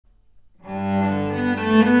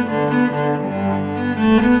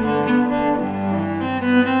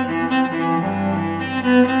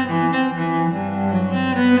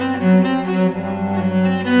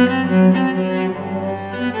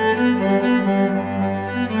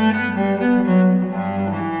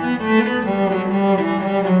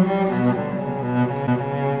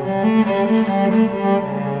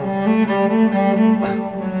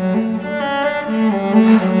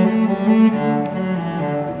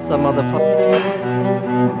What's up, motherfuckers?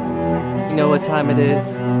 You know what time it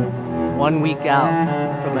is? 1 week out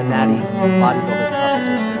from a natty bodybuilding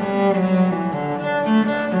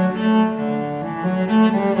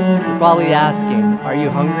competition. You're probably asking, are you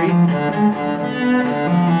hungry?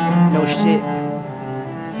 No shit.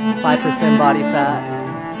 5% body fat.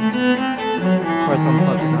 Of course I'm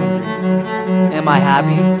fucking hungry. Am I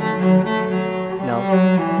happy? No.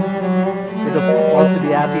 Who the f wants to be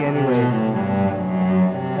happy anyways?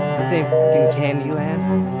 This ain't fucking Candyland.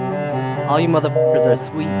 All you motherfuckers are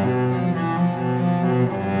sweet.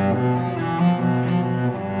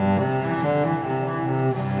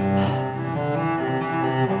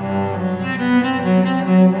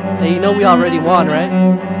 Hey, you know we already won, right?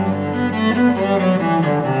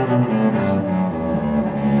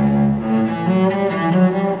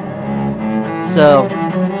 So,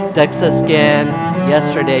 DEXA scan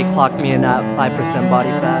yesterday clocked me in at 5%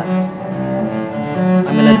 body fat.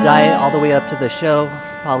 I'm gonna diet all the way up to the show,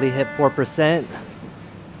 probably hit 4%.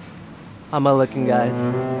 How am I looking, guys?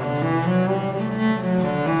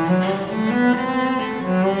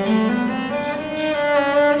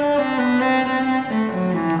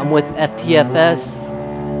 I'm with FTFS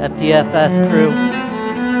crew.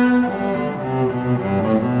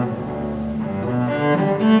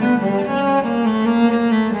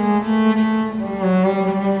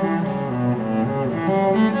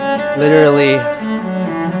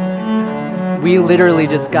 We literally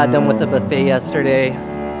just got done with the buffet yesterday.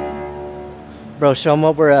 Bro, show them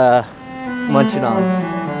what we're munching on.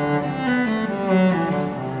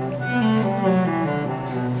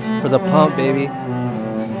 For the pump, baby.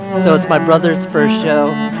 So it's my brother's first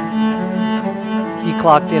show. He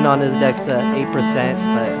clocked in on his DEXA 8%,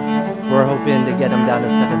 but we're hoping to get him down to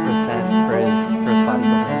 7% for his first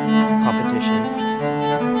bodybuilding competition.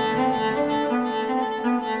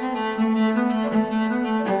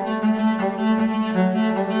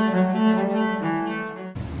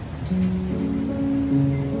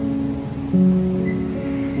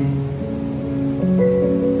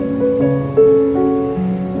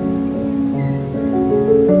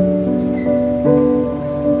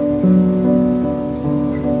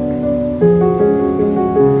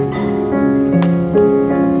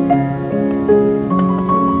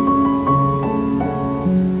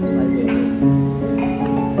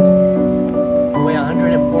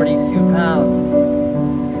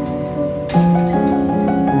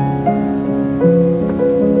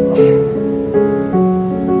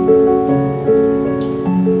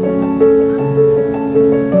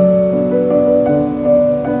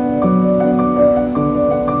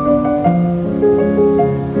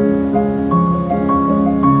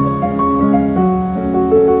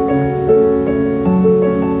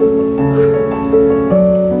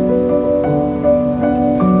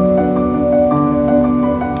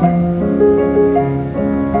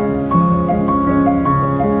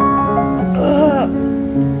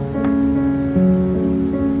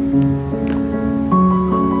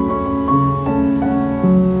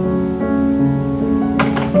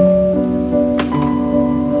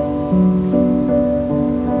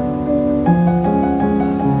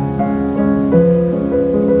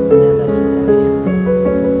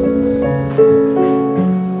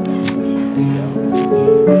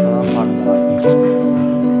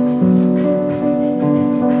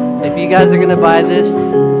 If you guys are gonna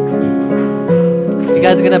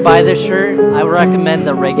buy this shirt, I would recommend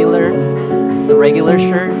the regular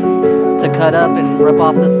shirt to cut up and rip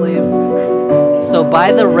off the sleeves. So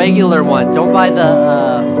buy the regular one. Don't buy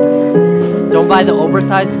the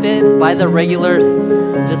oversized fit. Buy the regular,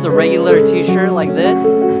 just a regular t-shirt like this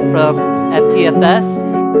from FTFS.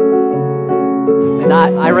 And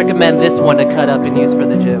I recommend this one to cut up and use for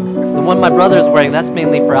the gym. The one my brother's wearing, that's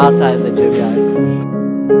mainly for outside of the gym, guys.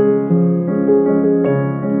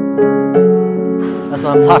 That's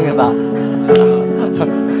what I'm talking about.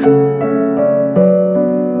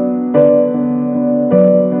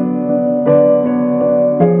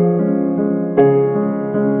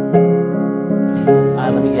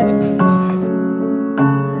 Alright, let me get it.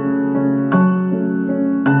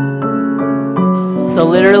 So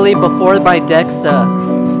literally before my DEXA,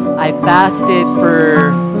 I fasted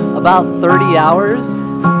for about 30 hours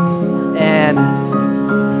and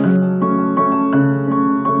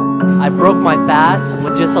I broke my fast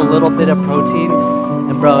with just a little bit of protein,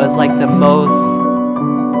 and bro, it's like the most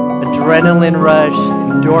adrenaline rush,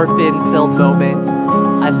 endorphin filled moment.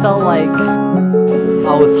 I felt like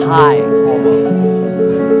I was high almost.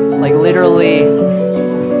 Like literally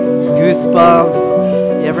goosebumps.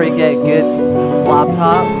 You ever get good slop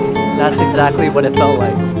top? That's exactly what it felt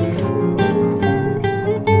like.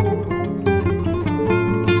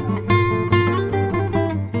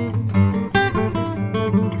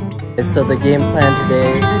 So the game plan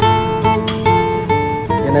today,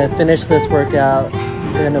 I'm gonna finish this workout.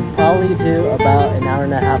 We're gonna probably do about an hour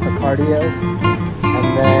and a half of cardio,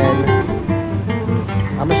 and then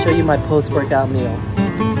I'm gonna show you my post-workout meal.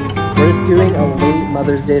 We're doing a late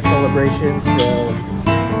Mother's Day celebration, so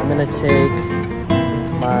I'm gonna take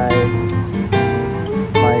my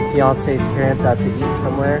fiance's parents out to eat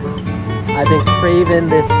somewhere. I've been craving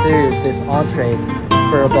this food, this entree,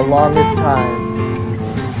 for the longest time.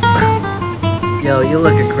 Yo, you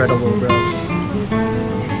look incredible, bro.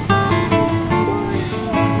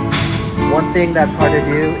 One thing that's hard to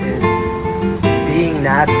do is being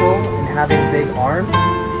natural and having big arms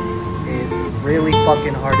is really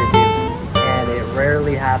fucking hard to do. And it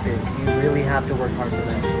rarely happens. You really have to work hard for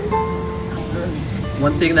that shit.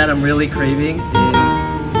 One thing that I'm really craving is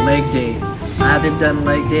leg day. I haven't done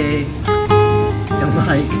leg day in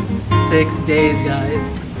like 6 days, guys.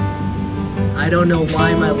 I don't know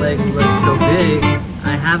why my legs look so big.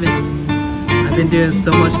 I've been doing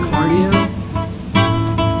so much cardio.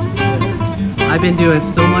 I've been doing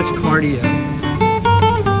so much cardio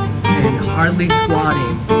and hardly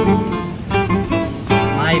squatting.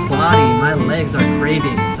 My body, my legs are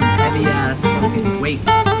craving some heavy ass fucking weight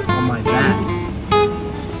on my back.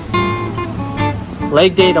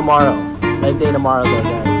 Leg day tomorrow. Leg day tomorrow though,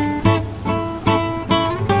 guys.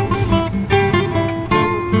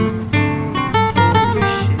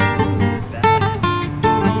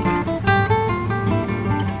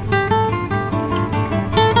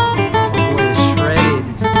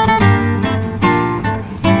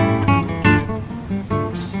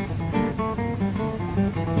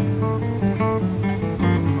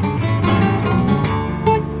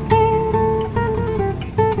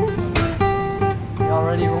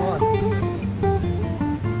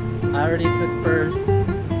 I already took first.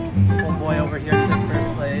 Homeboy over here took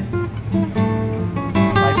first place.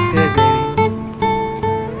 Life's good, baby.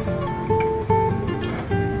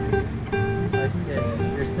 Life's good.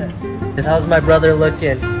 You're set. How's my brother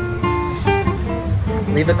looking?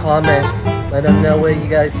 Leave a comment. Let him know what you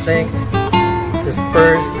guys think. It's his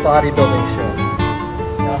first bodybuilding show.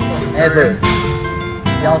 Ever.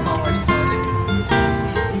 Y'all started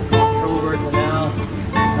October to now.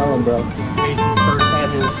 Tell him, bro. First had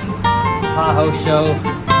his Tahoe show,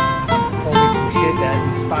 told me some shit that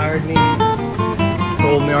inspired me,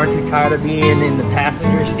 told me aren't you tired of being in the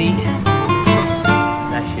passenger seat?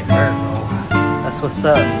 That shit hurt, bro. That's what's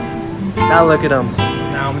up. Now look at him.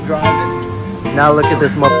 Now I'm driving. Now look at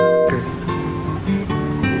this motherfucker.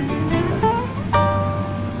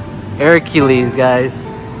 Hercules, guys.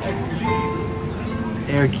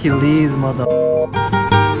 Hercules, mother.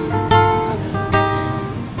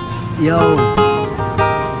 Yo.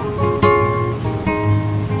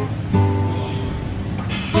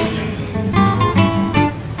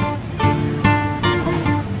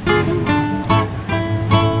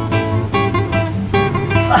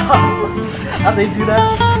 How'd they do that?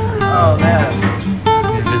 Oh man.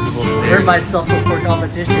 Invisible stairs. Heard myself before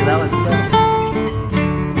competition. That was so.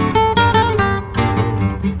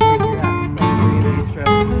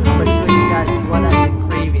 I'm gonna show you guys what I've been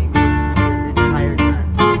craving this entire time.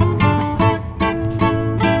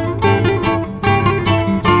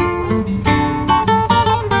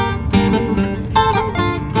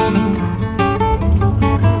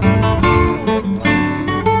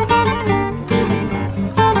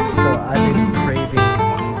 So I've been craving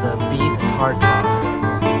the beef tartare.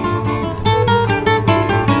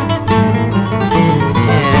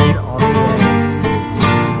 And also the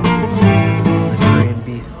Korean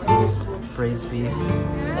beef, braised beef.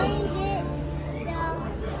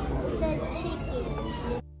 The chicken.